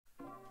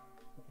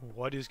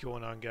What is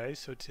going on, guys?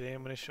 So today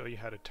I'm going to show you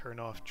how to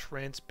turn off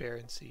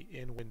transparency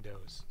in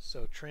Windows.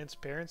 So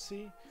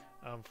transparency,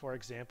 for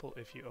example,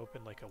 if you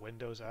open like a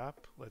Windows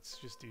app, let's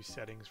just do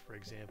settings for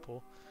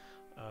example,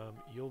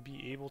 you'll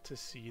be able to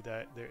see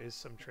that there is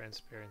some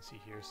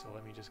transparency here. So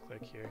let me just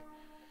click here.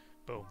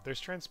 Boom. There's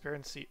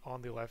transparency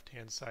on the left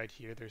hand side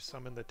here. There's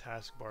some in the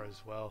taskbar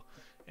as well.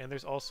 And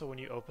there's also when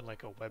you open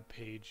like a web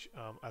page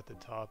at the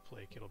top,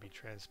 like it'll be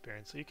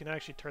transparent. So you can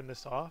actually turn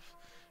this off.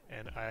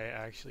 And I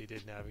actually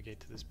did navigate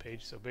to this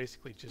page. So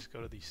basically just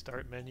go to the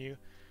start menu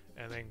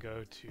and then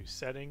go to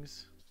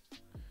settings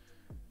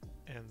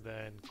and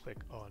then click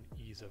on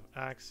ease of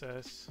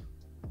access.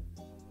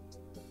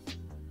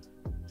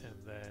 And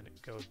then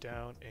go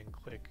down and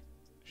click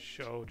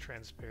show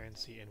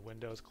transparency in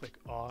Windows. Click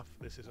off.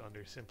 This is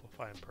under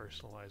simplify and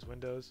personalize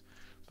Windows.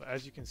 But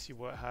as you can see,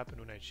 what happened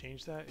when I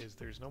changed that is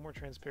there's no more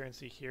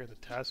transparency here. The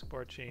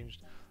taskbar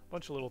changed, a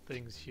bunch of little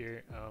things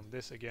here.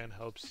 This again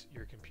helps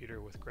your computer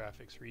with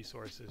graphics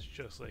resources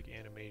just like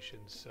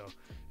animations. So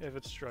if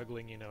it's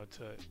struggling,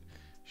 to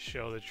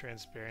show the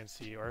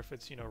transparency, or if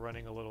it's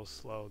running a little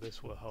slow,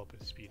 this will help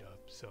it speed up.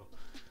 So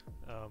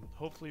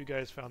hopefully you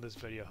guys found this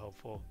video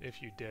helpful.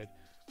 If you did,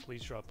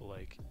 please drop a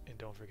like and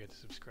don't forget to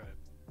subscribe.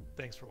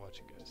 Thanks for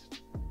watching,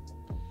 guys.